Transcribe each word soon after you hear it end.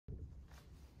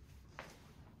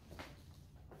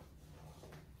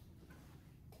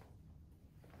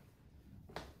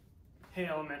Hey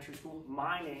Elementary School,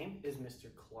 my name is Mr.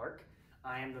 Clark.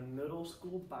 I am the middle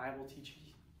school Bible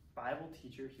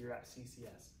teacher here at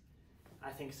CCS. I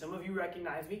think some of you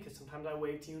recognize me because sometimes I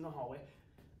wave to you in the hallway,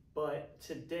 but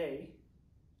today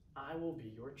I will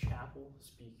be your chapel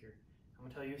speaker. I'm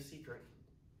gonna tell you a secret.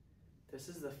 This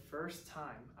is the first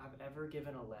time I've ever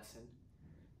given a lesson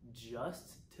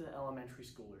just to the elementary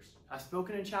schoolers. I've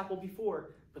spoken in chapel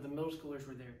before, but the middle schoolers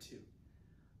were there too.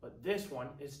 But this one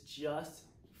is just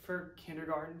for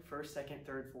kindergarten, 1st, 2nd,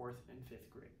 3rd, 4th, and 5th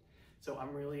grade. So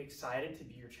I'm really excited to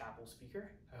be your chapel speaker.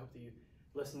 I hope that you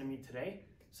listen to me today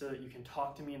so that you can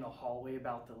talk to me in the hallway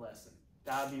about the lesson.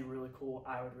 That would be really cool.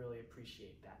 I would really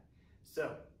appreciate that.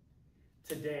 So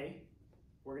today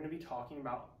we're going to be talking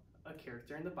about a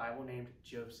character in the Bible named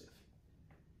Joseph.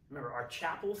 Remember, our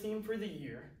chapel theme for the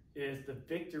year is "The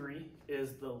victory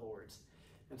is the Lord's."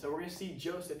 And so we're going to see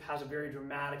Joseph has a very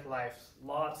dramatic life,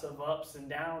 lots of ups and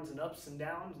downs and ups and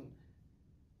downs. And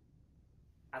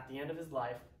at the end of his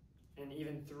life, and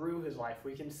even through his life,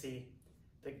 we can see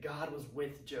that God was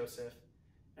with Joseph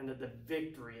and that the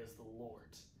victory is the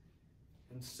Lord's.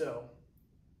 And so,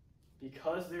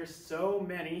 because there's so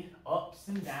many ups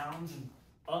and downs and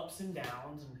ups and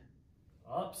downs and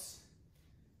ups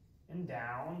and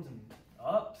downs and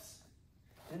ups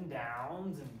and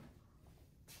downs and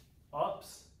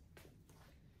ups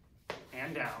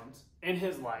and downs in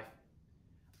his life,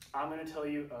 I'm going to tell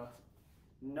you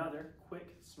another quick,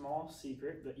 small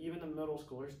secret that even the middle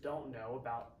schoolers don't know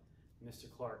about Mr.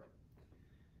 Clark.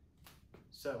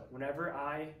 So, whenever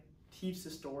I teach the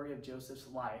story of Joseph's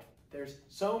life, there's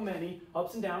so many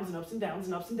ups and downs and ups and downs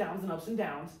and ups and downs and ups and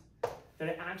downs that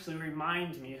it actually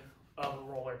reminds me of a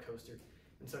roller coaster.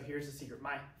 And so here's the secret.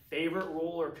 My favorite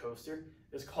roller coaster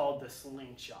is called the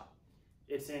Slingshot.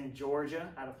 It's in Georgia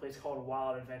at a place called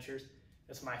Wild Adventures.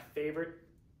 It's my favorite.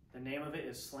 The name of it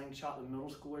is Slingshot. The middle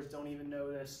schoolers don't even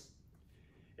know this.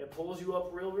 It pulls you up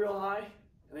real, real high,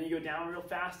 and then you go down real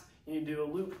fast, and you do a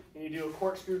loop, and you do a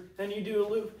corkscrew, then you do a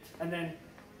loop, and then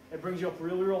it brings you up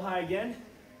real, real high again,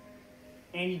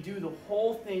 and you do the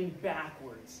whole thing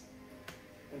backwards.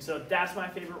 And so that's my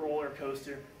favorite roller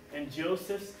coaster, and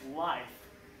Joseph's life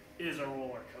is a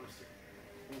roller coaster.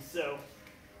 And so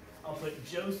I'll put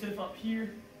Joseph up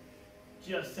here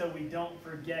just so we don't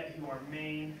forget who our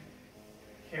main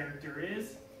character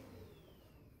is.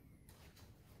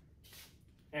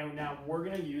 And now we're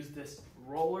going to use this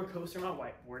roller coaster on my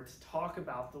whiteboard to talk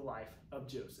about the life of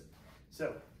Joseph.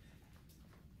 So,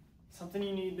 something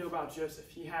you need to know about Joseph.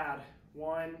 He had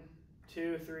 1,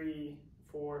 2, 3,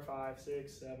 4, 5,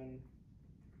 6, 7,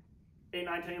 8,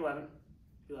 9, 10, 11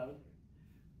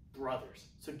 brothers.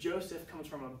 So Joseph comes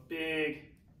from a big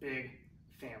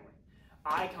family.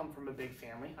 I come from a big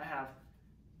family. I have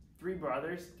 3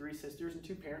 brothers, 3 sisters, and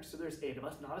 2 parents, so there's 8 of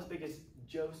us. Not as big as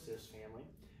Joseph's family,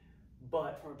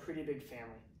 but from a pretty big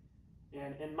family.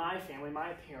 And in my family,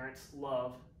 my parents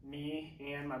love me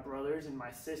and my brothers and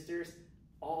my sisters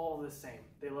all the same.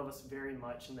 They love us very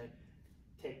much, and they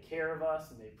take care of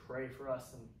us, and they pray for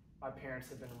us, and my parents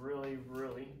have been really,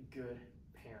 really good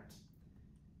parents.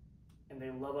 And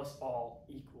they love us all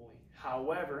equally.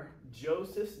 However,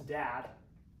 Joseph's dad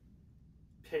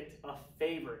picked a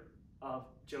favorite of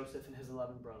Joseph and his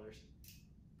 11 brothers.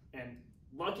 And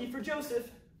lucky for Joseph,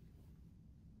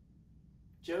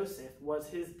 Joseph was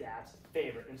his dad's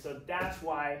favorite. And so that's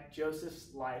why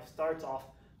Joseph's life starts off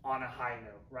on a high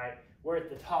note, right? We're at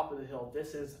the top of the hill.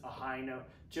 This is a high note.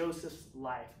 Joseph's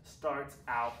life starts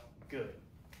out good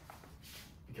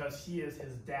because he is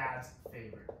his dad's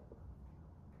favorite.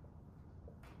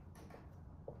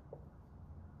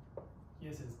 He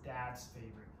is his dad's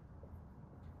favorite.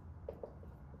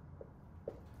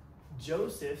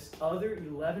 Joseph's other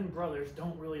 11 brothers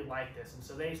don't really like this, and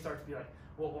so they start to be like,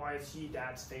 well, why is he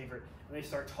dad's favorite? And they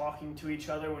start talking to each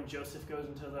other when Joseph goes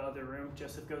into the other room.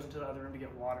 Joseph goes into the other room to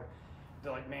get water.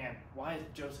 They're like, man, why is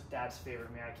Joseph dad's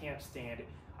favorite? Man, I can't stand it.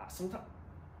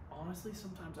 Honestly,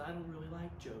 sometimes I don't really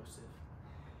like Joseph.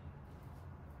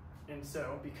 And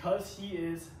so, because he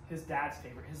is his dad's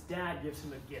favorite, his dad gives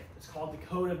him a gift. It's called the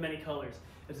Coat of Many Colors.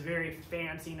 It's very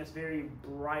fancy and it's very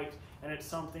bright, and it's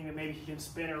something that maybe he can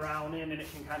spin around in, and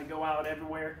it can kind of go out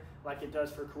everywhere like it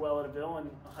does for Cruella de Vil in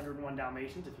 101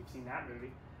 Dalmatians, if you've seen that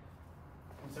movie.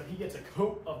 And so he gets a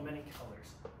coat of many colors.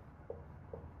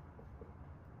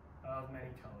 Of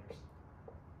many colors.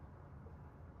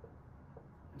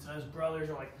 And so his brothers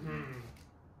are like,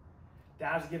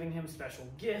 Dad's giving him special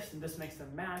gifts, and this makes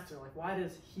them mad. They're like, why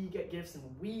does he get gifts and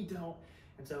we don't?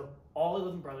 And so all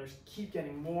 11 brothers keep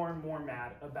getting more and more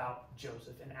mad about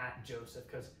Joseph and at Joseph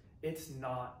because it's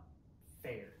not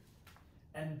fair.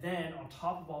 And then on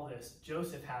top of all this,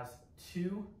 Joseph has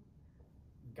 2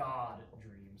 God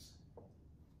dreams.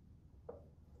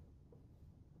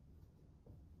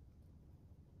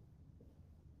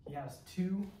 He has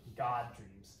 2 God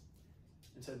dreams.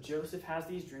 And so Joseph has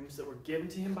these dreams that were given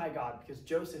to him by God because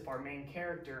Joseph, our main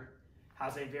character,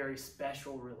 has a very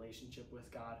special relationship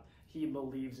with God. He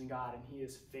believes in God and he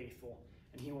is faithful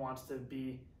and he wants to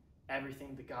be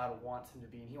everything that God wants him to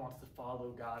be and he wants to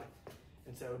follow God.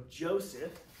 And so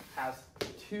Joseph has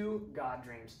 2 God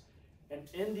dreams. And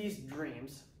in these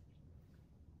dreams,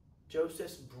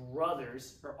 Joseph's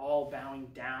brothers are all bowing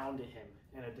down to him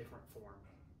in a different form.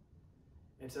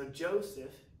 And so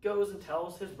Joseph goes and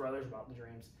tells his brothers about the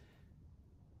dreams.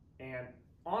 And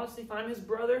honestly, if I'm his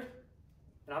brother,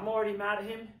 and I'm already mad at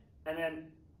him, and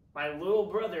then my little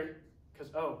brother,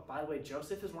 because, oh, by the way,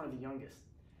 Joseph is one of the youngest.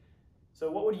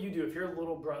 So what would you do if your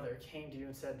little brother came to you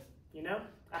and said, you know,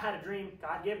 I had a dream,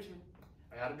 God gave it to me,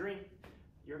 I had a dream.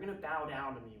 You're going to bow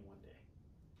down to me one day.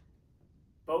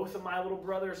 Both of my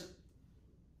brothers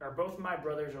are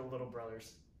little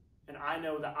brothers. And I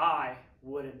know that I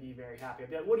wouldn't be very happy. I'd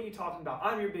be like, what are you talking about?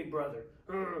 I'm your big brother.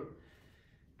 And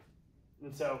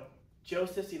so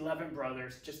Joseph's 11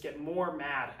 brothers just get more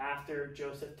mad after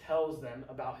Joseph tells them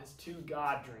about his 2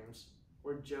 God dreams,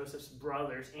 where Joseph's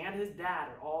brothers and his dad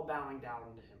are all bowing down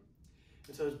to him.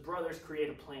 And so his brothers create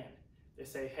a plan. They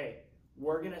say, hey,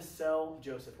 we're going to sell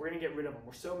Joseph. We're going to get rid of him.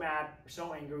 We're so mad. We're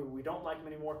so angry. We don't like him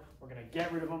anymore. We're going to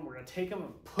get rid of him. We're going to take him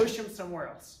and push him somewhere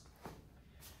else.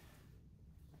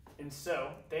 And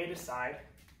so they decide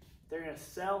they're going to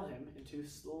sell him into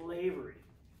slavery.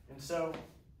 And so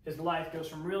his life goes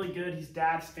from really good, he's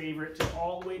dad's favorite, to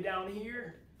all the way down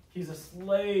here. He's a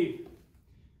slave,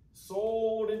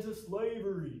 sold into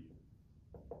slavery.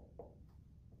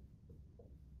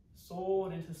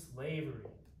 Sold into slavery.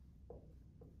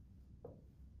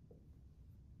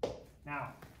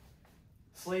 Now,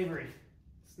 slavery,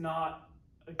 it's not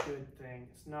a good thing.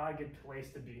 It's not a good place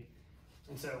to be.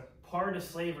 And so part of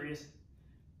slavery is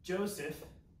Joseph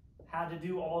had to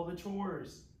do all the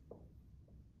chores.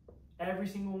 Every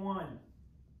single one.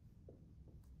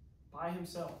 By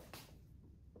himself.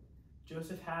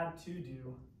 Joseph had to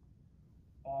do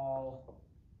all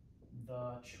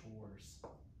the chores.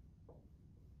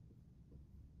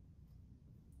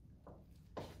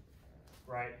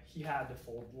 Right? He had to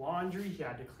fold laundry. He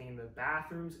had to clean the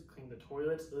bathrooms, clean the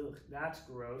toilets. Ugh, that's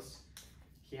gross.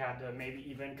 He had to maybe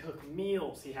even cook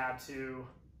meals. He had to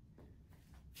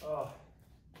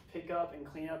pick up and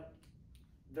clean up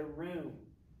the room.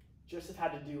 Joseph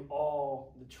had to do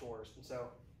all the chores. And so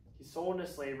he's sold into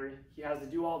slavery. He has to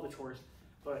do all the chores.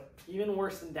 But even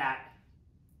worse than that,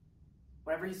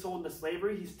 whenever he's sold into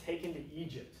slavery, he's taken to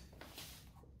Egypt.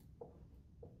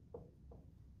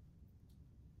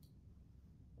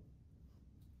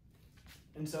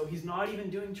 And so he's not even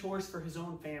doing chores for his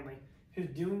own family. He's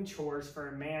doing chores for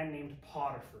a man named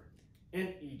Potiphar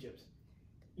in Egypt.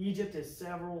 Egypt is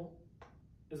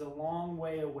a long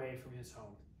way away from his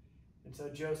home. And so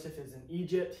Joseph is in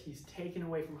Egypt. He's taken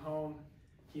away from home.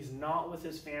 He's not with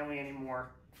his family anymore.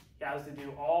 He has to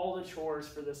do all the chores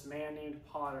for this man named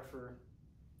Potiphar.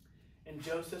 And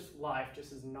Joseph's life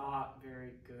just is not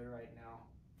very good right now.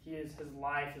 His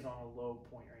life is on a low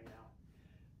point right now.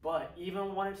 But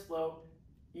even when it's low,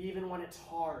 even when it's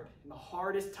hard, in the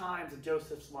hardest times of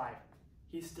Joseph's life,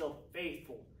 he's still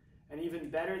faithful. And even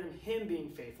better than him being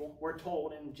faithful, we're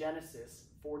told in Genesis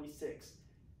 46,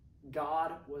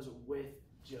 God was with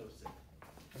Joseph.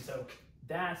 And so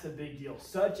that's a big deal,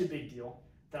 such a big deal,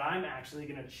 that I'm actually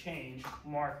going to change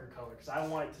marker color because I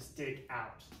want it to stick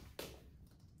out.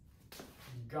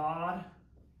 God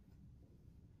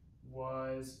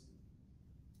was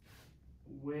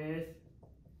with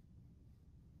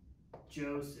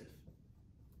Joseph.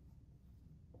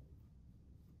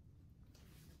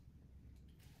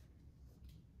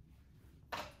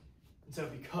 And so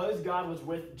because God was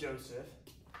with Joseph,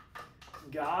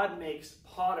 God makes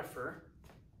Potiphar,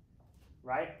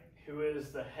 right, who is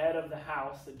the head of the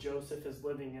house that Joseph is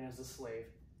living in as a slave.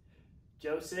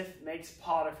 Joseph makes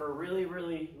Potiphar really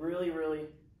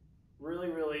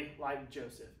like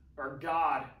Joseph. Or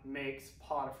God makes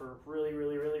Potiphar really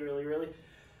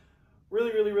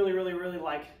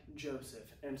like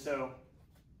Joseph. And so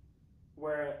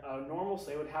where a normal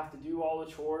slave would have to do all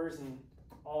the chores and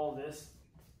all this,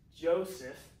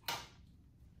 Joseph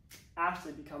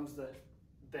actually becomes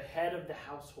the head of the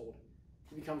household.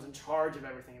 He becomes in charge of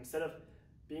everything. Instead of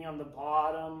being on the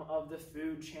bottom of the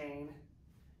food chain,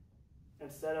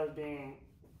 instead of being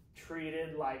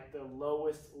treated like the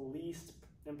lowest, least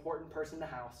important person in the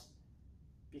house,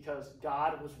 because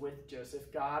God was with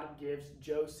Joseph, God gives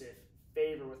Joseph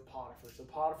favor with Potiphar. So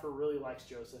Potiphar really likes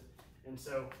Joseph. And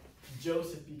so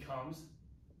Joseph becomes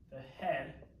the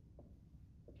head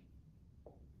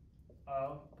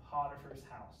of Potiphar's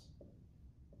house.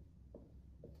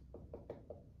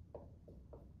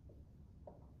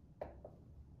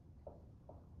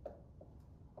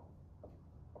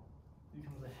 He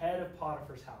becomes the head of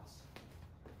Potiphar's house.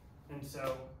 And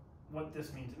so, what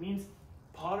this means, it means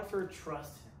Potiphar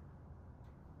trusts him.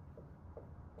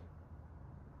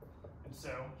 And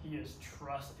so, he is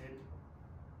trusted,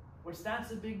 which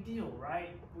that's a big deal, right?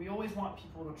 We always want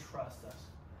people to trust us.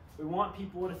 We want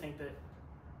people to think that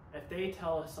if they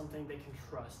tell us something, they can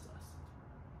trust us.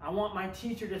 I want my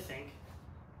teacher to think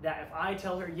that if I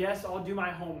tell her, yes, I'll do my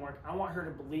homework, I want her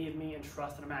to believe me and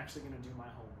trust that I'm actually going to do my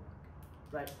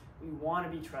homework, right? We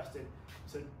want to be trusted.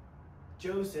 So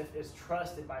Joseph is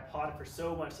trusted by Potiphar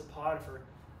so much that Potiphar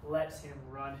lets him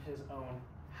run his own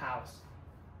house.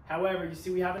 However, you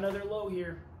see we have another low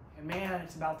here, and man,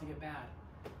 it's about to get bad.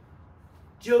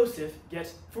 Joseph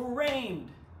gets framed.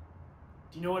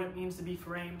 Do you know what it means to be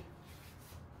framed?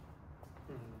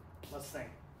 Let's think.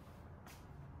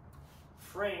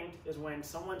 Framed is when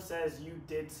someone says you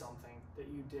did something that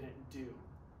you didn't do.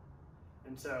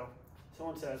 And so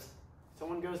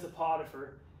someone goes to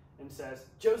Potiphar and says,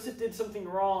 Joseph did something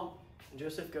wrong. And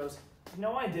Joseph goes,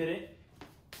 no, I didn't.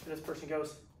 And this person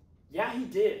goes, yeah, he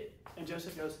did. And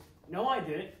Joseph goes, no, I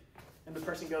didn't. And the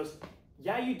person goes,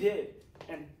 yeah, you did.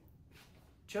 And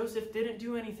Joseph didn't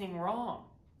do anything wrong.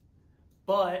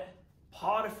 But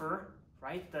Potiphar,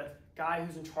 right, the guy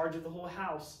who's in charge of the whole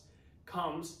house,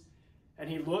 comes and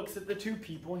he looks at the two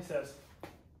people. He says,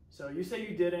 so you say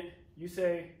you didn't, you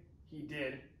say he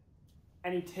did.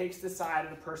 And he takes the side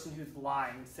of the person who's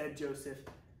lying and said Joseph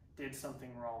did something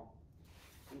wrong.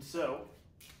 And so,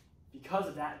 because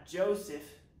of that, Joseph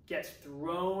gets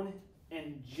thrown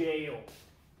in jail.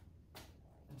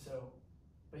 And so,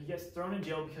 but he gets thrown in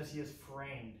jail because he is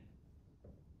framed.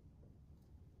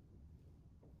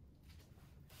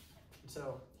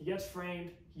 So he gets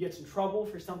framed, he gets in trouble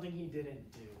for something he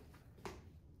didn't do.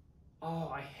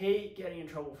 Oh, I hate getting in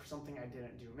trouble for something I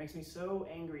didn't do. It makes me so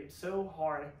angry. It's so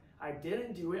hard. I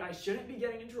didn't do it. I shouldn't be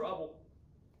getting in trouble,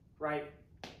 right?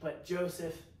 But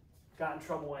Joseph got in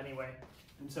trouble anyway.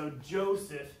 And so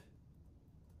Joseph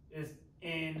is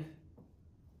in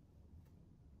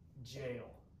jail.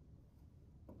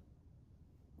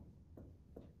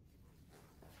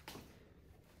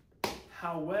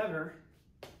 However,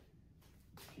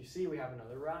 you see, we have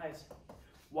another rise.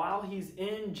 While he's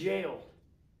in jail,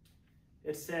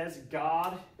 it says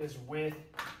God is with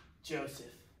Joseph.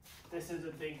 This is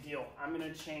a big deal. I'm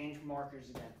going to change markers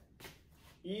again.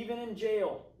 Even in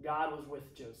jail, God was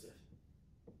with Joseph.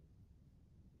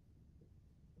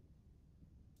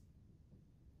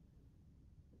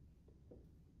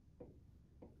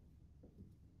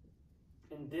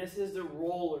 And this is the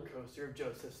roller coaster of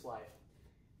Joseph's life.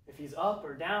 If he's up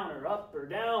or down or up or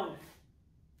down,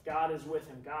 God is with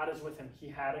him. God is with him. He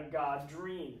had a God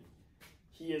dream.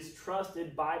 He is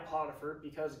trusted by Potiphar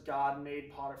because God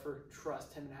made Potiphar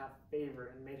trust him and have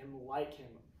favor and made him like him.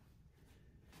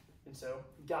 And so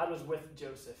God was with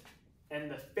Joseph.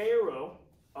 And the Pharaoh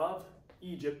of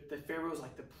Egypt, the Pharaoh is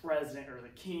like the president or the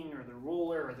king or the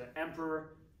ruler or the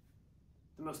emperor,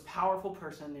 the most powerful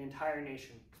person in the entire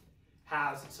nation,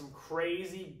 has some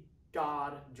crazy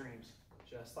God dreams.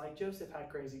 Just like Joseph had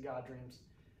crazy God dreams.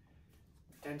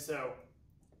 And so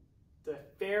the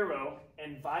Pharaoh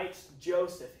invites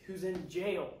Joseph, who's in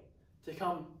jail, to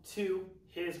come to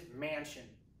his mansion,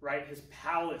 right? His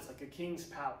palace, like a king's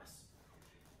palace.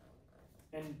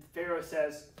 And Pharaoh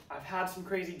says, I've had some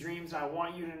crazy dreams and I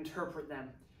want you to interpret them.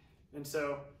 And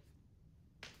so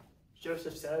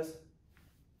Joseph says,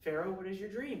 Pharaoh, what is your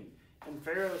dream? And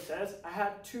Pharaoh says, I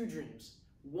had two dreams.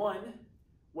 One,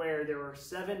 where there were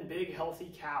 7 big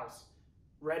healthy cows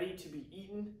ready to be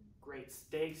eaten, great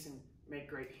steaks and make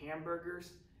great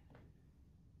hamburgers.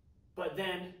 But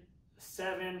then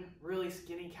 7 really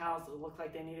skinny cows that looked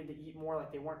like they needed to eat more,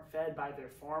 like they weren't fed by their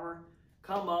farmer,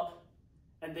 come up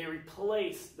and they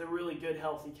replace the really good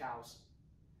healthy cows.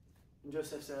 And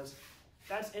Joseph says,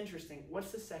 that's interesting.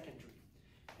 What's the second dream?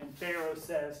 And Pharaoh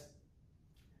says,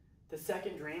 the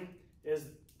second dream is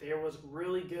there was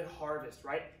really good harvest,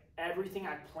 right? Everything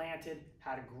I planted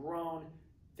had grown.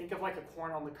 Think of like a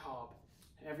corn on the cob.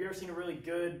 Have you ever seen a really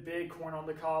good, big corn on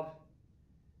the cob?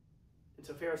 And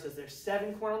so Pharaoh says, there's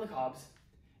 7 corn on the cobs,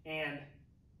 and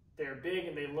they're big,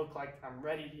 and they look like I'm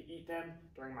ready to eat them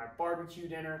during my barbecue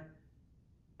dinner.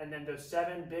 And then those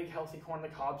 7 big, healthy corn on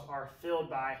the cobs are filled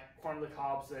by corn on the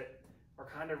cobs that are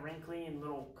kind of wrinkly, and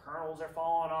little kernels are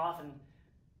falling off, and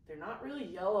they're not really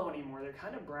yellow anymore. They're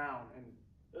kind of brown, and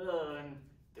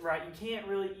right? You can't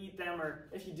really eat them, or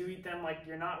if you do eat them, like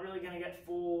you're not really going to get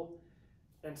full.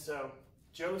 And so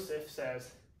Joseph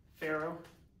says, Pharaoh,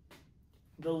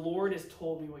 the Lord has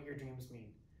told me what your dreams mean.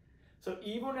 So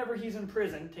even whenever he's in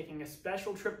prison, taking a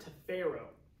special trip to Pharaoh,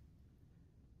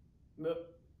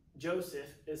 Joseph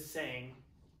is saying,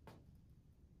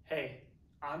 hey,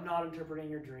 I'm not interpreting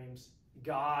your dreams.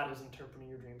 God is interpreting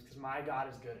your dreams because my God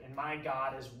is good and my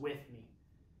God is with me.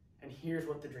 And here's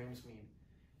what the dreams mean.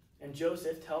 And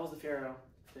Joseph tells the Pharaoh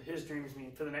that his dreams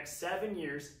mean for the next 7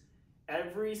 years,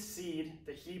 every seed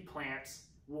that he plants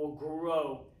will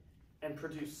grow and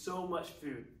produce so much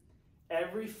food.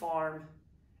 Every farm,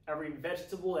 every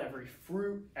vegetable, every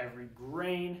fruit, every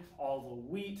grain, all the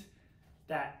wheat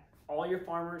that all your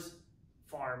farmers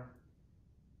farm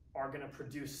are going to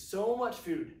produce so much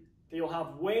food that you'll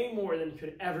have way more than you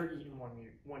could ever eat in 1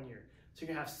 year. So you're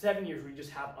going to have 7 years where you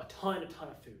just have a ton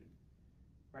of food,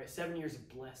 right? 7 years of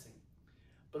blessing.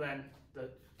 But then the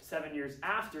 7 years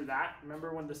after that,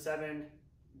 remember when the 7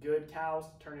 good cows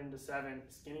turned into 7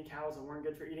 skinny cows that weren't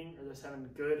good for eating, or the 7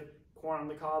 good corn on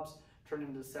the cobs turned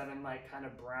into 7 like kind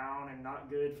of brown and not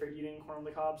good for eating corn on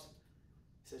the cobs?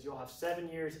 He says you'll have 7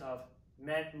 years of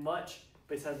much,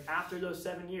 but he says after those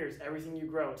 7 years, everything you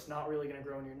grow, it's not really going to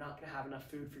grow and you're not going to have enough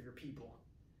food for your people.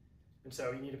 And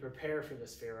so you need to prepare for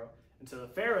this, Pharaoh. And so the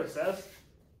Pharaoh says,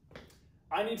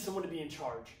 I need someone to be in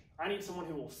charge. I need someone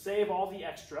who will save all the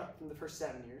extra from the first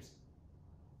 7 years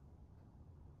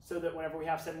so that whenever we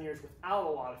have 7 years without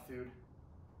a lot of food,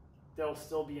 there'll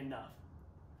still be enough.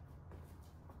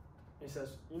 And he says,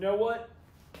 you know what?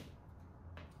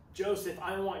 Joseph,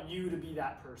 I want you to be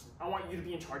that person. I want you to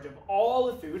be in charge of all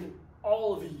the food in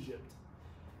all of Egypt.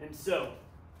 And so,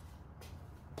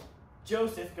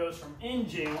 Joseph goes from in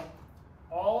jail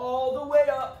all the way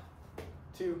up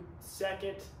to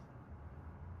second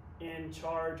in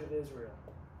charge of Israel.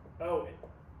 Oh,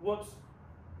 whoops.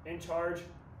 In charge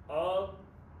of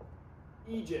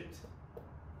Egypt.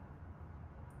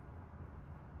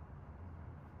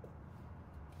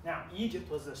 Now,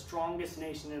 Egypt was the strongest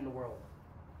nation in the world.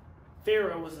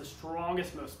 Pharaoh was the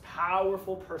strongest, most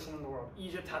powerful person in the world.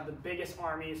 Egypt had the biggest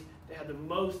armies. They had the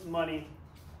most money.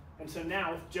 And so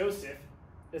now Joseph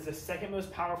is the second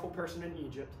most powerful person in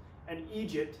Egypt. And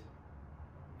Egypt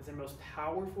is the most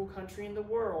powerful country in the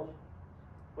world.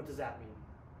 What does that mean?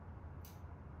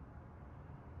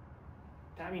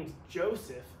 That means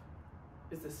Joseph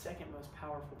is the second most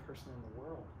powerful person in the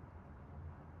world.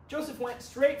 Joseph went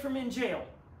straight from in jail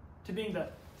to being the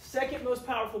second most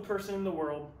powerful person in the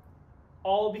world,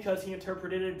 all because he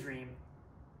interpreted a dream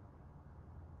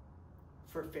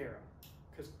for Pharaoh.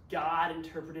 Because God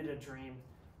interpreted a dream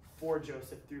for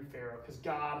Joseph through Pharaoh. Because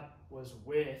God was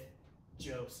with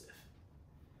Joseph.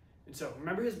 And so,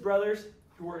 remember his brothers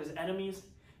who were his enemies?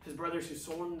 His brothers who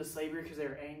sold him into slavery because they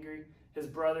were angry? His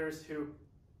brothers who,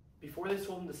 before they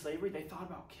sold him to slavery, they thought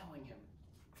about killing him.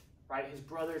 Right? His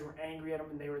brothers were angry at him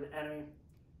and they were the enemy.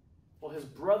 Well, his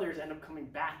brothers end up coming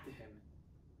back to him.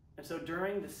 And so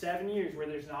during the 7 years where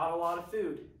there's not a lot of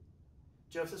food,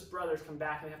 Joseph's brothers come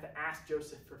back and they have to ask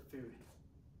Joseph for food.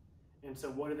 And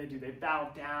so what do? They bow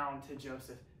down to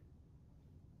Joseph.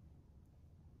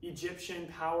 Egyptian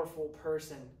powerful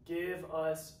person, give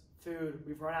us food.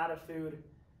 We've run out of food.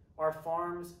 Our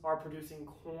farms are producing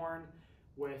corn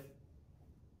with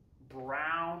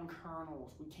brown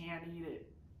kernels. We can't eat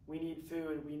it. We need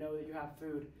food. We know that you have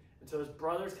food. And so his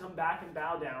brothers come back and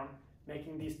bow down,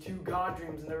 making these 2 God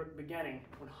dreams in the beginning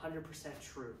 100%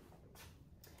 true.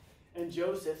 And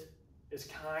Joseph is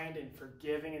kind and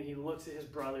forgiving, and he looks at his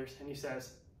brothers and he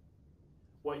says,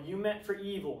 what you meant for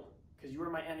evil, because you were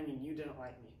my enemy and you didn't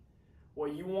like me,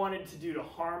 what you wanted to do to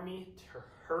harm me, to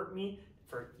hurt me,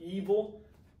 for evil,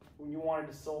 when you wanted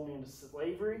to sell me into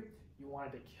slavery, you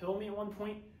wanted to kill me at one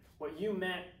point, what you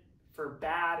meant for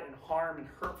bad and harm and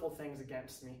hurtful things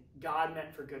against me, God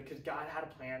meant for good, because God had a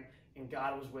plan and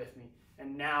God was with me.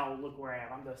 And now look where I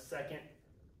am. I'm the second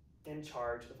in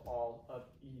charge of all of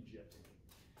Egypt.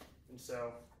 And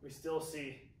so we still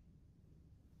see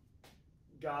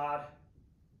God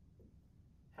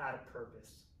had a purpose.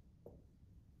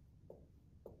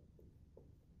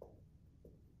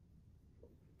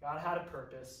 God had a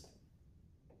purpose,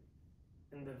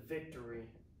 and the victory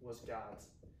was God's.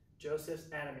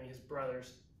 Joseph's enemy, his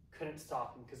brothers, couldn't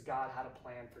stop him because God had a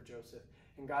plan for Joseph.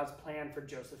 And God's plan for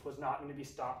Joseph was not going to be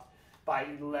stopped by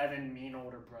 11 mean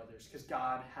older brothers because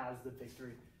God has the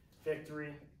victory.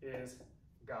 Victory is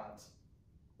God's.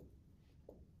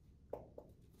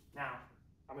 Now,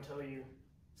 I'm going to tell you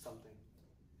something.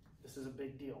 This is a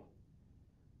big deal.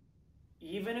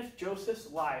 Even if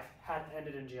Joseph's life had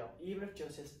ended in jail, even if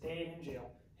Joseph stayed in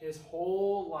jail his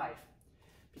whole life,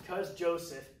 because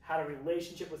Joseph had a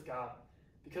relationship with God,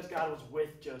 because God was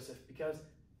with Joseph, because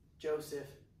Joseph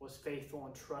was faithful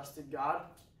and trusted God,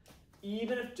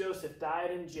 even if Joseph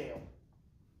died in jail,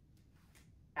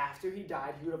 after he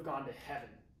died, he would have gone to heaven.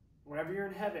 Whenever you're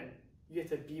in heaven, you get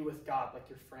to be with God like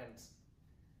your friends.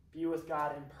 Be with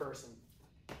God in person.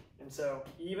 And so,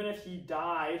 even if he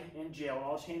died in jail, it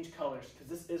all changed colors, because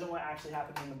this isn't what actually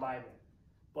happened in the Bible.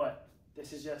 But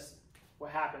this is just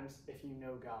what happens if you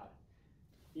know God.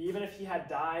 Even if he had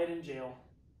died in jail,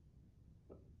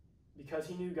 because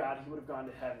he knew God, he would have gone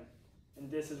to heaven. And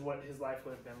this is what his life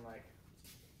would have been like.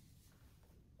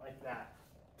 Like that.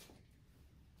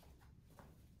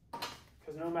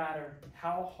 Because no matter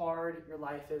how hard your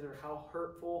life is, or how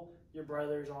hurtful your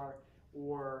brothers are,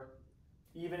 or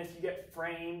even if you get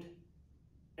framed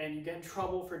and you get in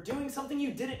trouble for doing something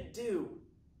you didn't do,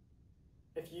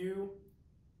 if you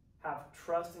have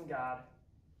trust in God,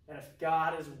 and if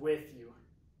God is with you,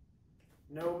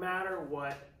 no matter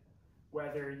what,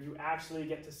 whether you actually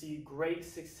get to see great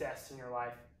success in your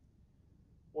life,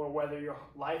 or whether your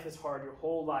life is hard your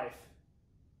whole life,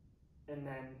 and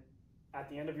then at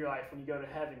the end of your life, when you go to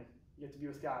heaven, you get to be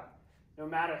with God. No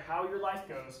matter how your life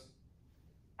goes,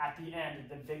 at the end,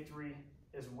 the victory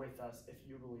is with us if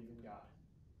you believe in God.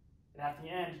 And at the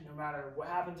end, no matter what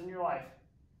happens in your life,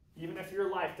 even if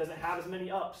your life doesn't have as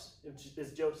many ups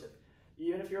as Joseph,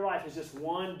 even if your life is just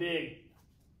one big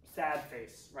sad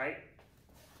face, right?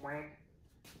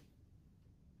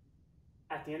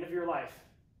 At the end of your life,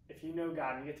 if you know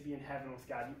God and you get to be in heaven with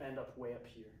God, you end up way up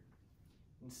here.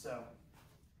 And so,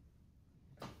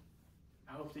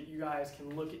 I hope that you guys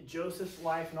can look at Joseph's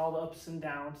life and all the ups and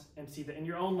downs and see that in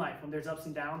your own life, when there's ups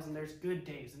and downs, and there's good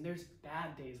days, and there's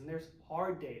bad days, and there's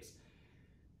hard days,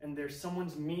 and there's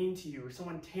someone's mean to you, or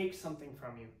someone takes something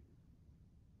from you,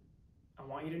 I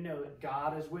want you to know that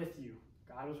God is with you.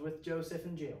 God was with Joseph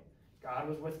in jail. God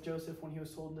was with Joseph when he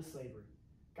was sold into slavery.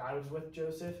 God was with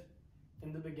Joseph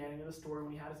in the beginning of the story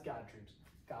when he had his God dreams.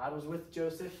 God was with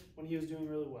Joseph when he was doing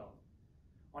really well.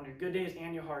 On your good days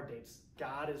and your hard days,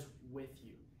 God is with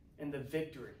you. And the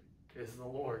victory is the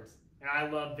Lord's. And I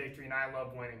love victory and I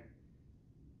love winning.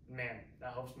 Man,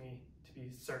 that helps me to be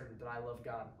certain that I love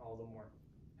God all the more.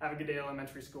 Have a good day,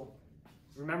 elementary school.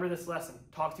 Remember this lesson.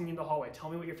 Talk to me in the hallway. Tell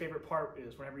me what your favorite part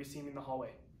is whenever you see me in the hallway.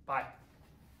 Bye.